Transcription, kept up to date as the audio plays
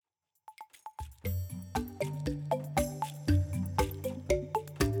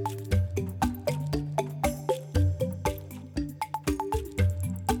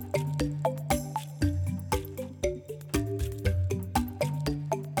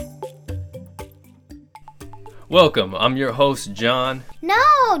Welcome, I'm your host, John. No,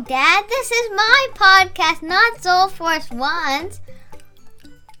 Dad, this is my podcast, not Soul Force One's.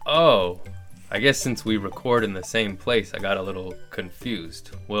 Oh, I guess since we record in the same place, I got a little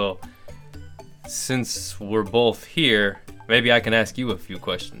confused. Well, since we're both here, maybe I can ask you a few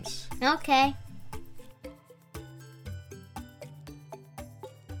questions. Okay.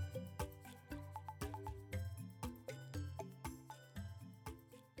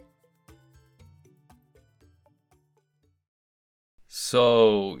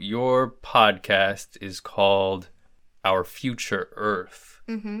 So, your podcast is called Our Future Earth.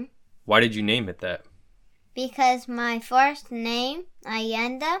 Mm-hmm. Why did you name it that? Because my first name,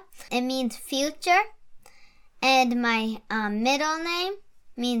 Allende, it means future. And my middle name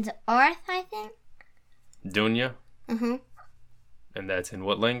means earth, I think. Dunya? Mm-hmm. And that's in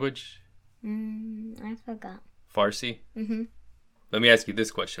what language? I forgot. Farsi? Mm-hmm. Let me ask you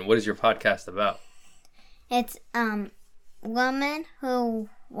this question. What is your podcast about? It's, women who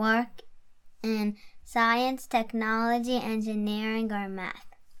work in science, technology, engineering, or math.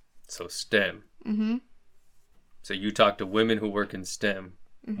 So STEM. Mm-hmm. So you talk to women who work in STEM.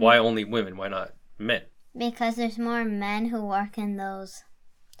 Mm-hmm. Why only women? Why not men? Because there's more men who work in those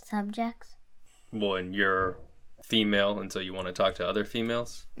subjects. Well, and you're female, and so you want to talk to other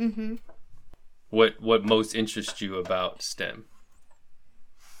females? Mm-hmm. What most interests you about STEM?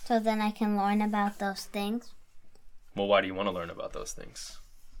 So then I can learn about those things. Well, why do you want to learn about those things?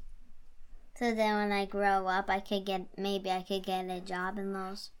 So then when I grow up, maybe I could get a job in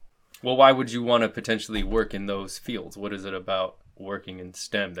those. Well, why would you want to potentially work in those fields? What is it about working in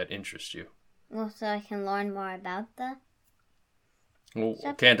STEM that interests you? Well, so I can learn more about them. Well,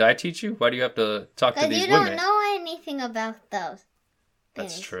 can't I teach you? Why do you have to talk to these women? Because you women? don't know anything about those.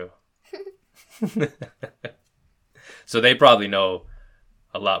 That's true. So they probably know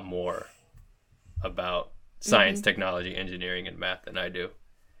a lot more about science, technology, engineering, and math than I do.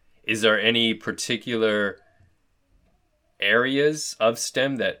 Is there any particular areas of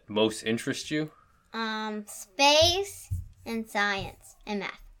STEM that most interest you? Space and science and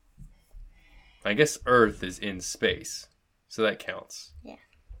math. I guess Earth is in space, so that counts. Yeah.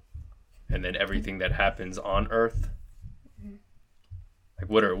 And then everything that happens on Earth. Mm-hmm. Like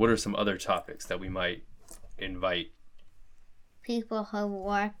what are some other topics that we might invite? People who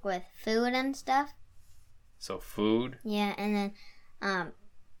work with food and stuff. So food? Yeah, and then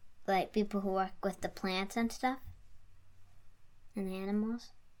like people who work with the plants and stuff. And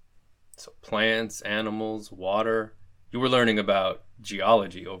animals. So plants, animals, water. You were learning about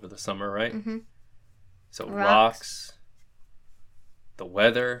geology over the summer, right? Mm-hmm. So rocks, the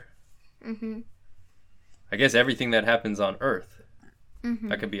weather. Mm-hmm. I guess everything that happens on Earth. Mm-hmm.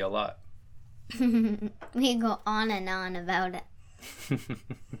 That could be a lot. We go on and on about it.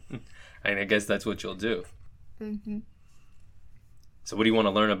 And I guess that's what you'll do. Mm-hmm. So what do you want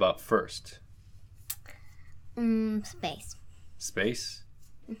to learn about first? Space. Space?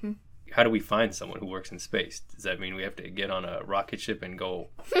 Mm-hmm. How do we find someone who works in space? Does that mean we have to get on a rocket ship and go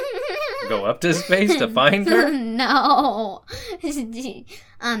up to space to find her? No. She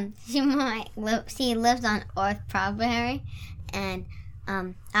lives on Earth probably, and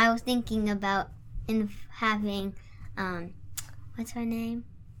I was thinking about having what's her name?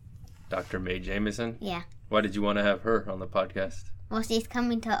 Dr. Mae Jameson? Yeah. Why did you want to have her on the podcast? Well, she's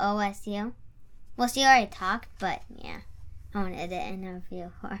coming to OSU. Well, she already talked, but yeah, I wanted to interview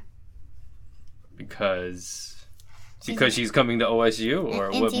her. Because she's coming to OSU,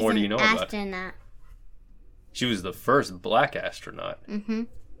 or what more do you know about it? She was the first black astronaut. Mm-hmm.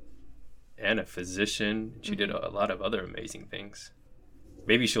 And a physician. She did a lot of other amazing things.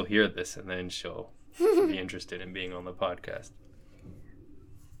 Maybe she'll hear this and then she'll be interested in being on the podcast.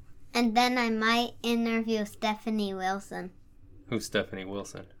 And then I might interview Stephanie Wilson. Who's Stephanie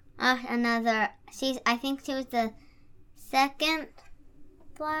Wilson? I think she was the second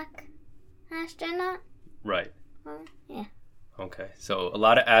black astronaut. Right. Yeah. Okay, so a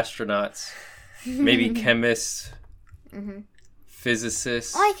lot of astronauts, maybe chemists,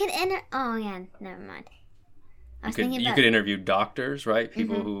 physicists. Oh, yeah, never mind. You could interview doctors, right?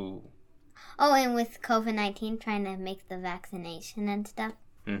 People who... Oh, and with COVID-19, trying to make the vaccination and stuff.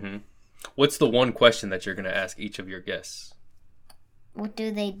 Mm-hmm. What's the one question that you're going to ask each of your guests? What do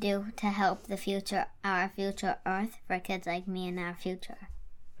they do to help our future Earth for kids like me and our future?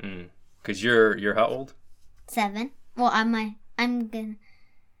 Because you're how old? 7. Well, I'm gonna...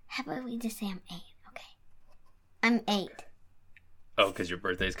 How about we just say I'm 8, okay? I'm 8. Okay. Oh, because your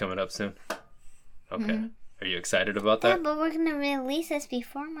birthday's coming up soon? Okay. Are you excited about that? Yeah, but we're going to release this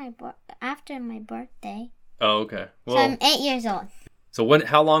after my birthday. Oh, okay. Well, so I'm 8 years old. So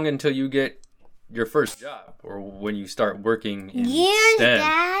how long until you get your first job or when you start working in Years, STEM.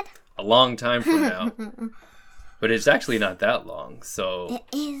 Dad. A long time from now. But it's actually not that long. So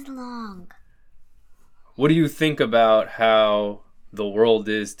It is long. what do you think about how the world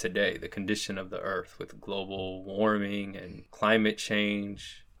is today, the condition of the earth with global warming and climate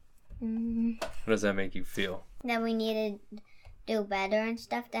change? How does that make you feel? That we need to do better and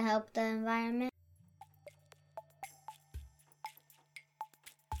stuff to help the environment.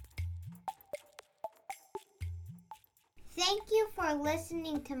 Thank you for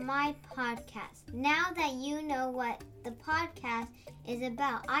listening to my podcast. Now that you know what the podcast is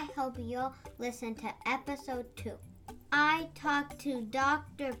about, I hope you'll listen to episode 2. I talked to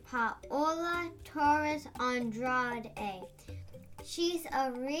Dr. Paola Torres Andrade. She's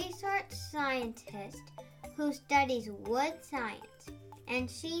a research scientist who studies wood science, and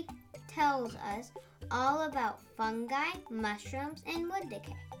she tells us all about fungi, mushrooms, and wood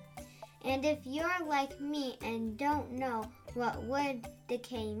decay. And if you're like me and don't know what wood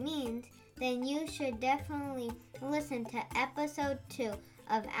decay means, then you should definitely listen to episode 2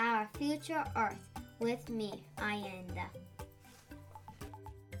 of Our Future Earth with me, Ayanda.